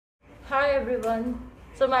Hi everyone.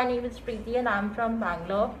 So my name is Preeti and I'm from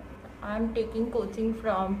Bangalore. I'm taking coaching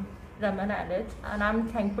from ramanielts and I'm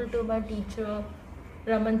thankful to my teacher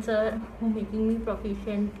Raman sir who making me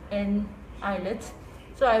proficient in IELTS.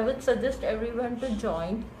 So I would suggest everyone to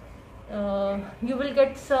join. You will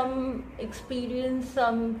get some experience,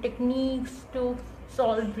 some techniques to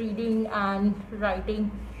solve reading and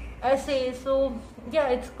writing essays. So yeah,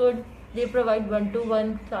 it's good. They provide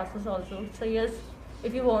one-to-one classes also. So yes,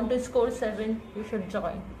 if you want to score 7, you should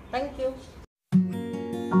join. Thank you.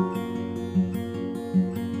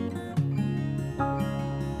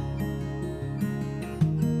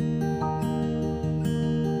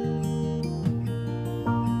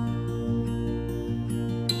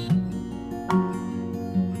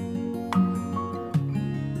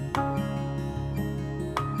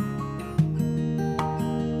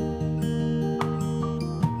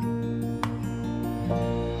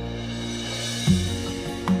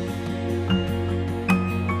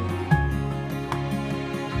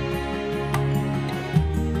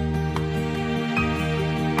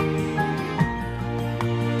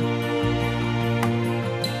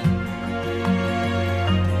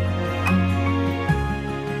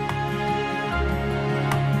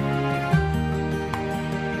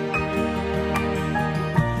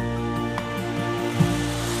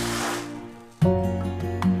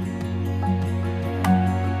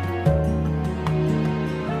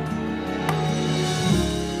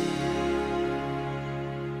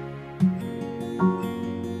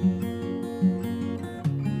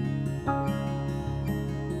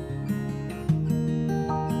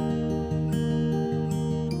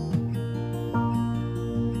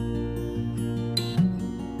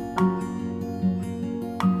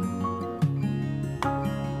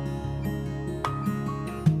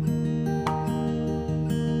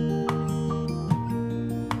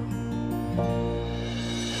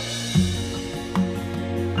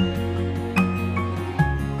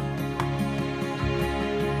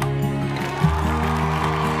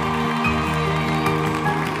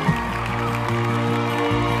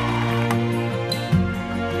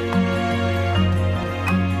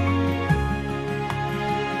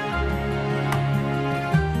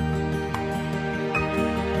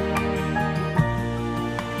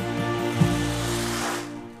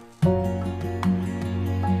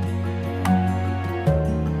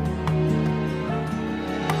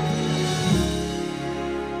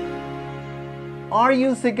 Are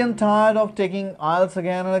you sick and tired of taking IELTS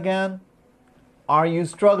again and again? Are you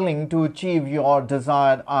struggling to achieve your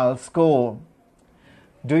desired IELTS score?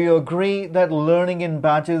 Do you agree that learning in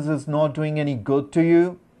batches is not doing any good to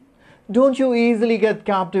you? Don't you easily get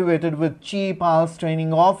captivated with cheap IELTS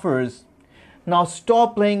training offers? Now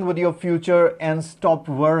stop playing with your future and stop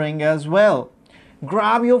worrying as well.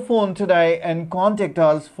 Grab your phone today and contact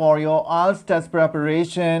us for your IELTS test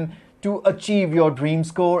preparation to achieve your dream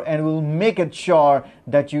score, and we'll make it sure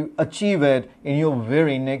that you achieve it in your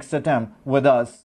very next attempt with us.